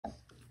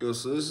Yo,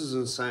 so this is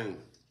insane.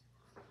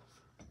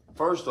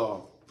 First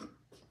off,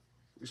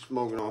 we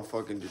smoking on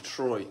fucking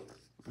Detroit.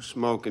 We're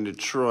smoking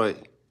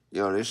Detroit.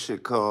 Yo, this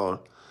shit called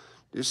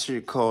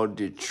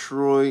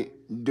Detroit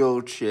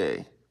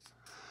Dolce.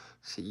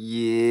 So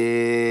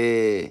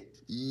yeah.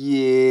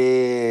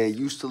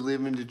 Used to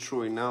live in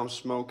Detroit. Now I'm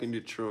smoking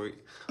Detroit.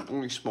 I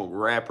only smoke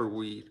rapper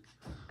weed.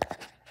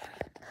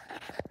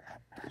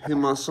 Hit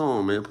my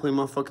song, man. Play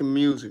my fucking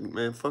music,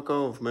 man. Fuck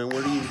off, man.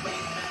 What are you?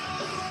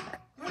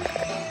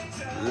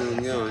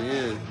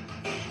 Yeah.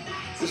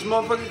 This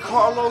motherfucking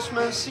Carlos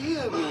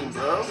Mencia, man,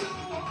 bro.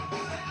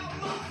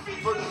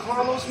 Fucking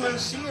Carlos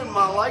Mencia in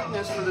my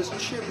likeness for this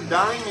Chip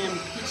Diamond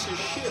piece of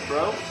shit,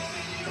 bro.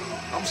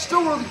 I'm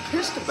still really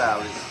pissed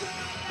about it.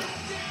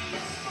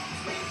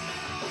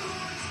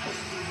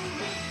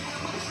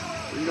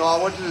 You know,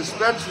 I went to the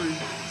dispensary.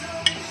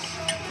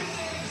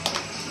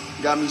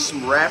 Got me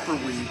some rapper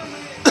weed.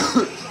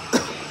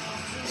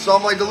 So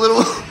I'm like a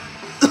little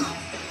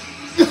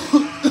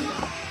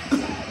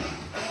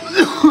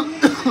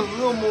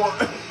more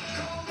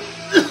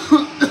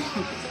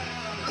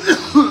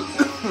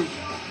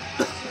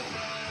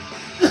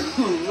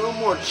a little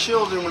more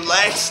chilled and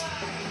relaxed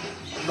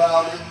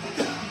about it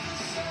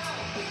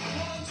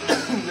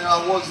than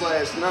I was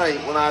last night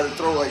when I had to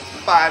throw like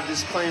 5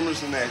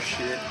 disclaimers in that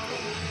shit.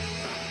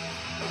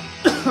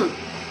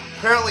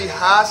 Apparently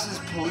Haas's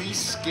police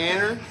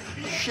scanner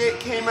shit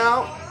came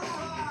out.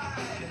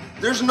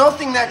 There's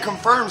nothing that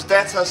confirms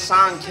that's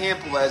Hassan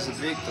Campbell as a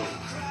victim.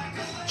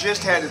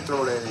 Just had to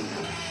throw that in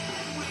there.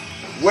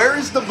 Where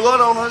is the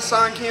blood on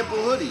Hassan Campbell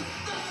hoodie?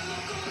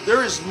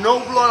 There is no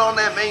blood on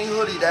that main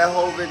hoodie that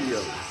whole video.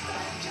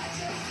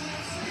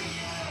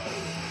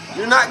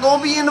 You're not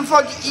gonna be in the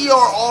fucking ER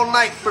all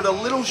night for the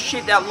little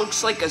shit that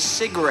looks like a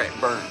cigarette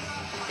burn.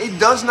 It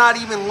does not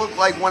even look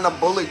like when a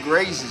bullet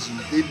grazes you.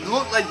 It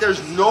looks like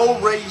there's no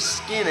raised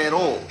skin at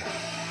all.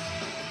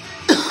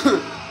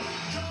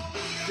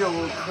 Shit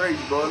look crazy,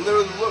 bro. It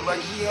literally looked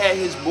like he had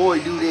his boy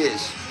do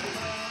this.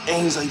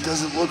 And he's like,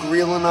 does it look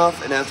real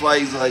enough? And that's why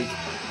he's like,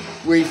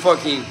 where he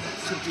fucking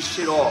took this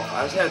shit off.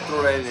 I just had to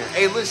throw that in there.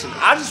 Hey, listen,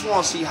 I just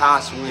want to see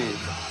Haas win.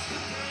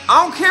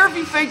 I don't care if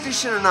he faked this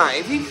shit or not.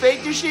 If he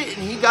faked this shit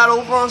and he got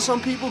over on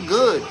some people,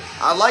 good.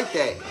 I like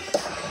that.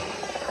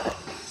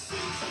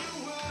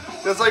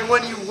 That's like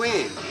when you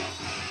win.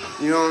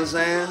 You know what I'm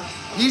saying?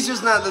 He's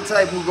just not the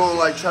type who's gonna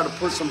like try to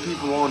put some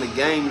people on the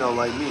game though,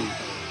 like me.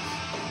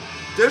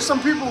 There's some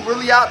people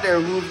really out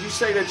there who, if you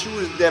say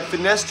that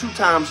finesse 2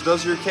 times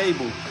does your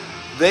cable,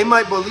 they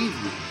might believe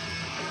you.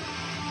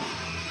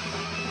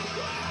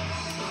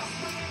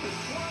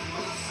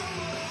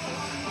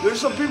 There's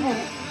some people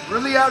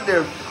really out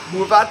there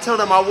who, if I tell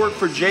them I work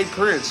for Jay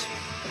Prince,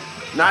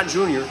 not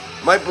Junior,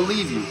 might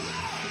believe you.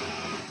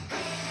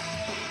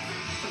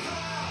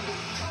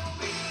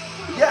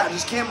 Yeah, I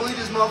just can't believe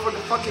this motherfucker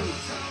fucking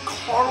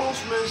Carlos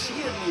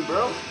Mencia at me,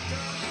 bro.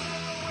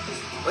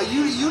 Like,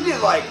 you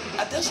did like,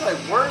 that's like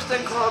worse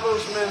than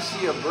Carlos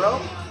Mencia, bro.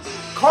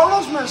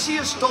 Carlos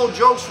Mencia stole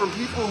jokes from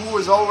people who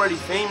was already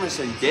famous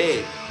and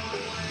dead.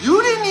 You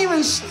didn't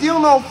even steal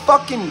no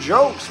fucking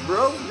jokes,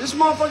 bro. This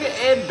motherfucker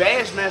Ed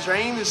Bassmaster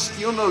ain't even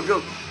steal no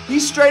jokes. He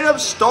straight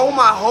up stole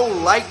my whole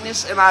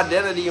likeness and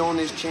identity on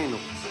this channel.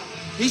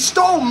 He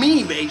stole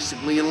me,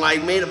 basically, and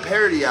like made a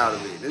parody out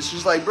of it. It's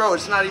just like, bro,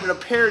 it's not even a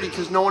parody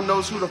because no one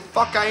knows who the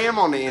fuck I am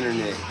on the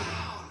internet.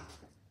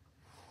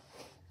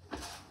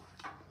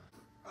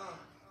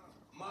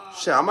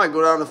 Shit, I might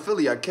go down to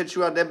Philly. I'll catch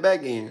you out that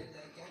back end.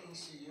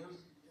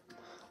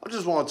 I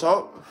just want to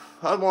talk.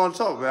 I want to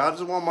talk, man. I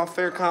just want my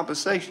fair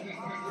compensation.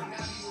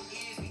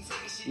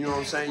 You know what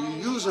I'm saying?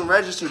 You using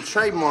registered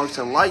trademarks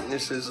and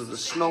likenesses of the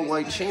Snow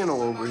White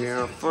channel over here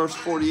on First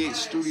 48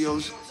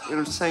 Studios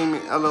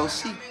Entertainment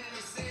LLC.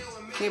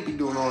 Can't be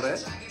doing all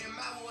that.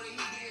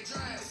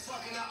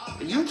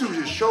 And YouTube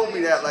just showed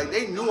me that, like,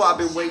 they knew I've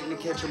been waiting to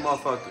catch a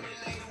motherfucker.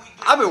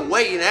 I've been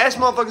waiting. Ask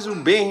motherfuckers who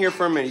been here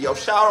for a minute. Yo,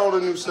 shout out all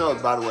the new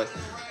subs, by the way.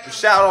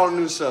 Shout out all the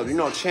new subs. You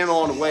know, channel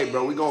on the way,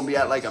 bro. We gonna be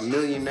at like 1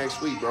 million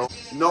next week, bro.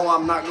 No,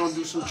 I'm not gonna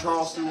do some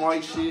Charleston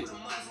White shit.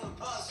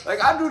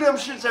 Like, I do them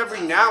shits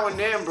every now and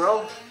then,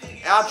 bro.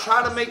 And I'll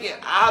try to make it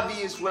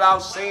obvious without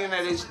saying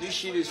that this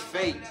shit is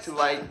fake. To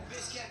like,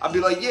 I'll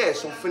be like, yeah,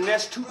 so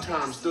finesse 2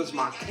 times does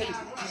my cable.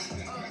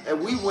 And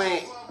we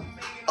went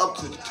up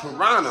to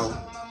Toronto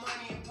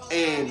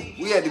and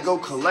we had to go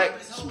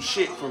collect some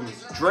shit from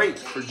Drake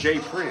for Jay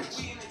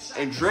Prince.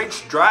 And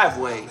Drake's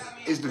driveway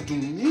is the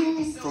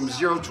doom from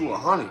 0 to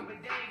 100.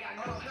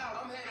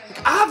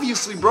 Like,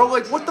 obviously, bro,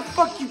 like, what the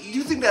fuck,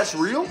 you think that's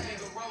real?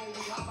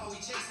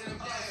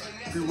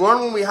 If we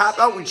run when we hop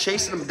out, we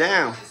chasing him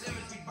down.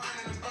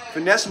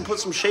 Finesse and put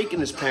some shake in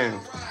his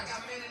pound.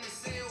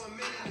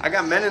 I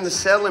got men in the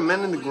cell and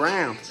men in the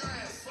ground.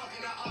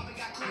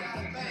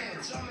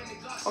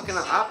 Fucking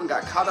up and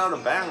got caught out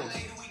of bounds.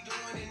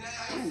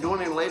 We ain't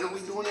doing it later, we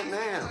doing it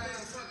now.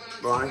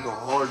 Bro, I ain't gonna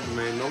hard you,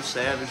 man. No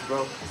Savage,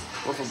 bro.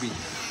 Motherfucker be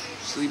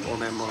sleep on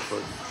that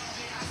motherfucker.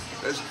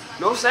 There's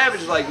no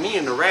Savage like me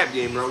in the rap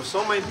game, bro.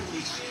 So many people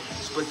be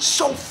like,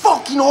 so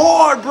fucking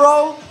hard,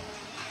 bro.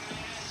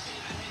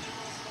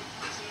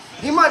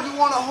 might be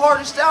one of the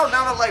hardest out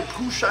now that like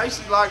Pooh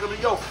Shiesty like,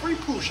 yo, free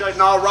Pooh Shiesty.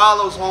 No,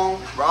 Rollo's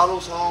home.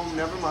 Rollo's home.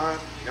 Never mind.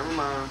 Never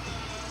mind.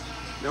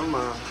 Never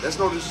mind. That's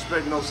no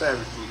disrespect, no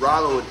savage.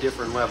 Rollo a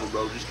different level,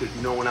 bro. Just because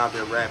no one out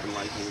there rapping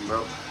like him,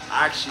 bro.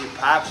 Ox shit,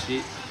 pop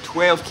shit.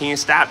 12 can't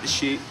stop the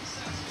shit.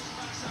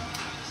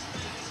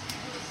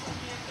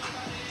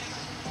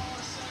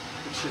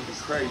 This should be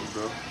crazy,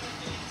 bro.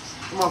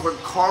 Come on, for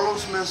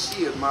Carlos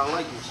Mencia, my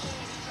likeness.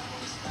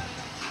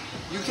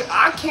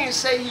 I can't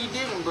say he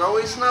didn't, bro.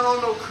 It's not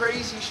on no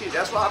crazy shit.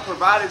 That's why I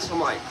provided some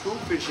like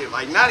proof and shit.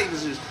 Like not even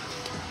just.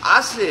 I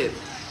said,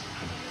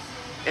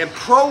 and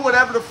Pro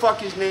whatever the fuck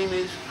his name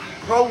is,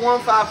 Pro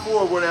 154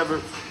 or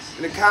whatever,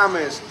 in the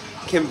comments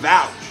can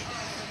vouch.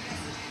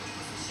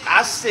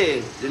 I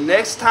said the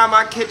next time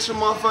I catch a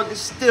motherfucker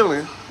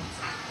stealing,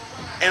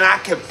 and I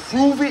can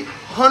prove it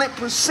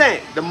 100%,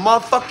 the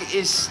motherfucker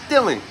is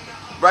stealing,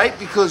 right?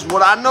 Because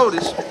what I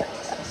noticed.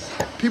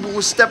 People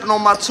were stepping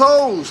on my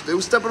toes. They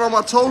were stepping on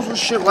my toes with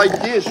shit like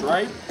this,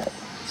 right?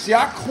 See,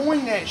 I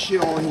coined that shit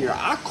on here.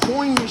 I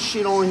coined this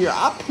shit on here.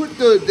 I put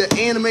the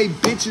anime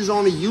bitches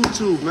on the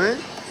YouTube, man.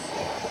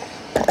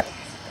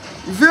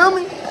 You feel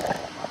me?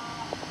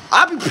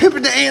 I be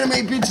pimping the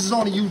anime bitches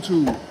on the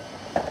YouTube.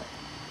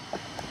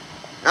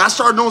 And I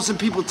started noticing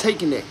people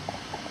taking that.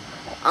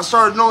 I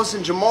started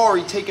noticing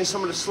Jamari taking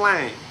some of the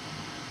slang.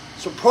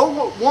 So Pro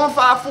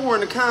 154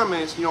 in the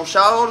comments, you know,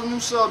 shout out all the new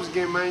subs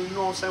again, man. You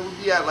know what I'm saying?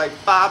 We'll be at like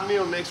 5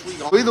 mil next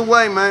week. Either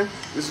way, man,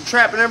 there's a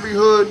trap in every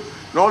hood.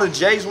 And all the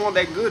J's want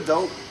that good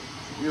dope.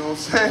 You know what I'm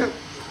saying?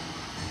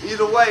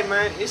 Either way,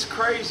 man, it's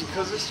crazy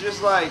because it's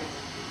just like,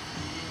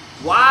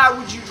 why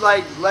would you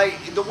like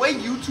the way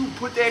YouTube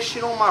put that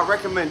shit on my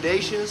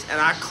recommendations and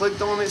I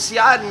clicked on it. See,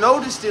 I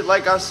noticed it,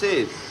 like I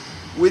said,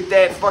 with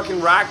that fucking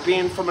rock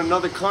band from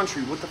another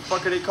country. What the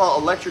fuck are they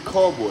called? Electric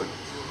Callboy.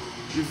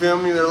 You feel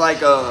me? They're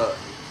like a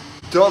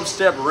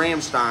dubstep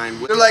Rammstein.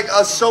 They're like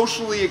a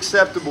socially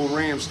acceptable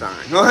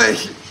Rammstein. Like,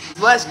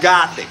 less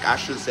gothic, I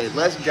should say.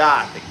 Less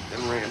gothic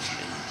than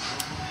Rammstein.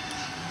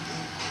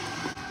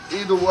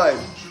 Either way.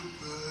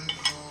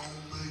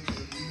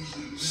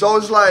 So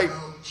it's like,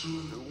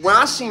 when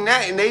I seen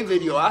that in their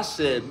video, I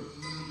said,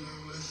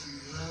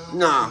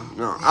 nah.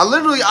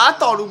 I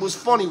thought it was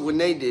funny when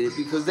they did it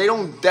because they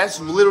don't, that's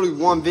literally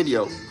one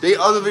video.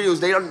 Other videos,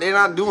 they're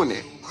not doing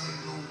that.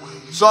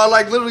 So I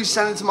like literally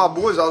sent it to my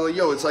boys. I was like,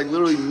 yo, it's like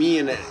literally me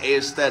and an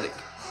aesthetic.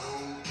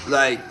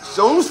 Like,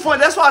 so it was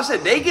fun. That's why I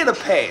said they get a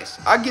pass.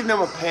 I give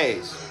them a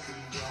pass.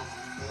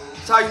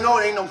 That's how you know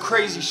it ain't no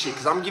crazy shit,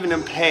 because I'm giving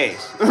them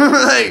pass.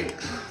 Like,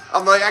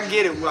 I'm like, I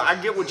get it. Well,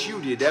 I get what you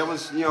did. That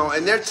was, you know,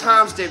 and their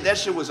timestamp, that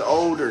shit was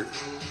older.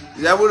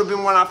 That would have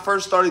been when I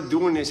first started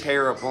doing this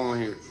hair up on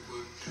here.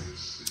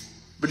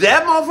 But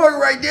that motherfucker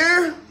right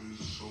there,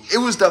 it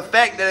was the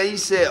fact that he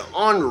said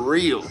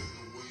unreal.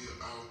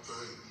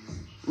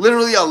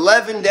 Literally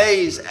 11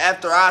 days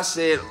after I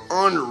said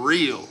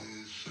unreal.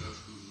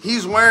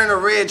 He's wearing a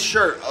red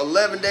shirt.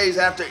 11 days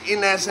after, in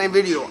that same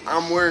video,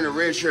 I'm wearing a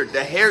red shirt.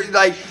 The hair,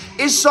 like,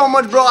 it's so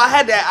much, bro. I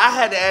had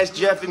to ask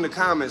Jeff in the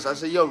comments. I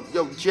said, yo,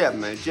 Jeff,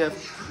 man.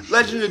 Jeff,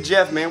 Legend of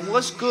Jeff, man.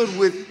 What's good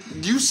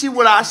with, do you see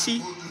what I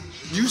see?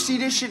 Do you see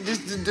this shit?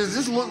 Does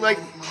this look like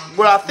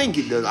what I think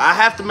it does? I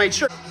have to make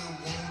sure.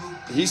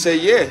 He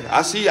said, yeah,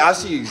 I see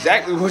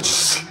exactly what you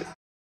said.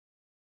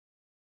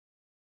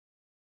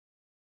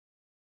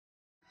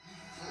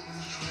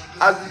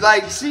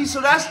 So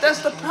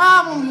that's the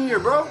problem here,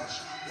 bro.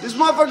 This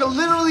motherfucker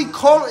literally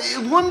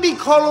it wouldn't be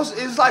Carlos,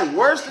 it's like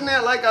worse than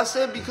that, like I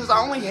said, because I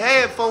only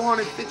had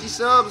 450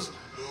 subs.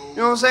 You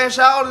know what I'm saying?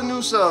 Shout out to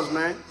new subs,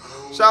 man.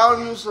 Shout out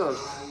to new subs.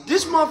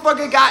 This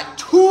motherfucker got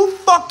 2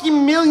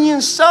 fucking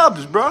million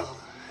subs, bro.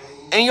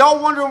 And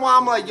y'all wondering why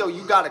I'm like, yo,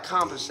 you gotta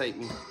compensate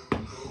me.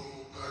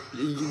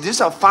 This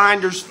a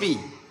finder's fee.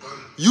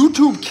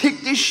 YouTube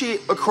kicked this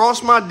shit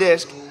across my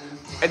desk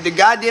at the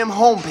goddamn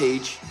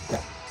homepage,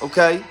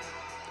 okay?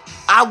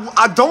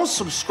 I don't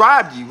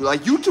subscribe to you.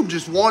 Like, YouTube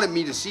just wanted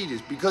me to see this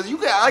because you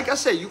got, like I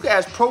said, you can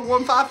ask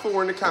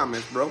Pro154 in the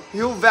comments, bro.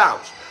 He'll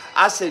vouch.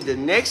 I said the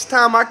next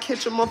time I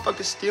catch a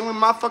motherfucker stealing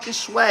my fucking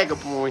swag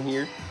up on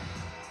here,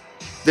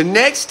 the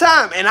next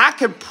time, and I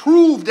can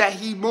prove that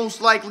he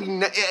most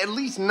likely, at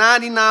least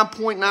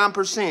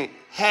 99.9%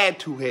 had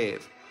to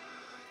have.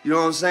 You know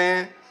what I'm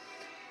saying?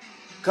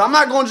 Cause I'm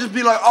not gonna just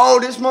be like, oh,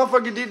 this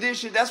motherfucker did this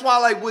shit. That's why,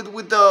 like,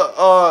 with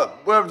the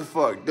whatever the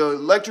fuck, the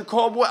Electric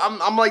Callboy,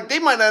 I'm like, they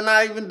might have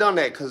not even done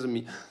that because of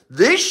me.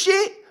 This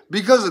shit,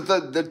 because of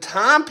the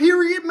time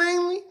period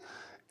mainly,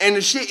 and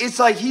the shit, it's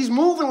like he's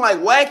moving like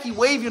wacky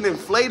waving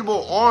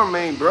inflatable arm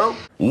man, bro.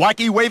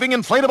 Wacky waving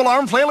inflatable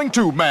arm flailing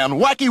tube man.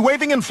 Wacky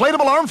waving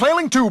inflatable arm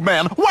flailing tube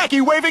man.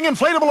 Wacky waving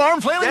inflatable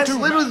arm flailing tube man.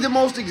 That's literally the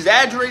most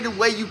exaggerated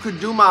way you could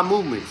do my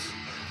movements.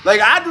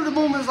 Like, I do the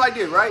movements like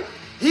this, right?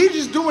 He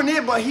just doing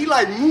it, but he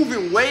like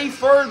moving way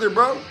further,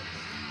 bro.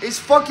 It's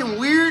fucking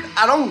weird.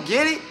 I don't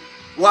get it.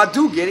 Well, I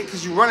do get it,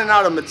 because you're running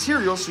out of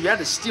material, so you had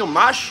to steal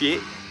my shit.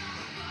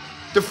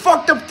 The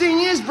fucked up thing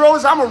is, bro,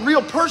 is I'm a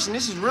real person.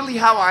 This is really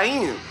how I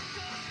am.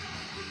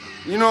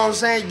 You know what I'm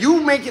saying?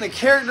 You making a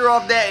character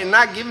off that and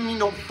not giving me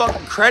no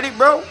fucking credit,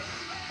 bro?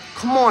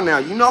 Come on now,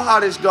 you know how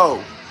this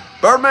go.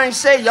 Birdman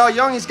say y'all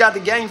youngins got the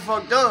game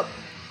fucked up.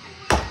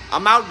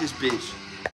 I'm out this bitch.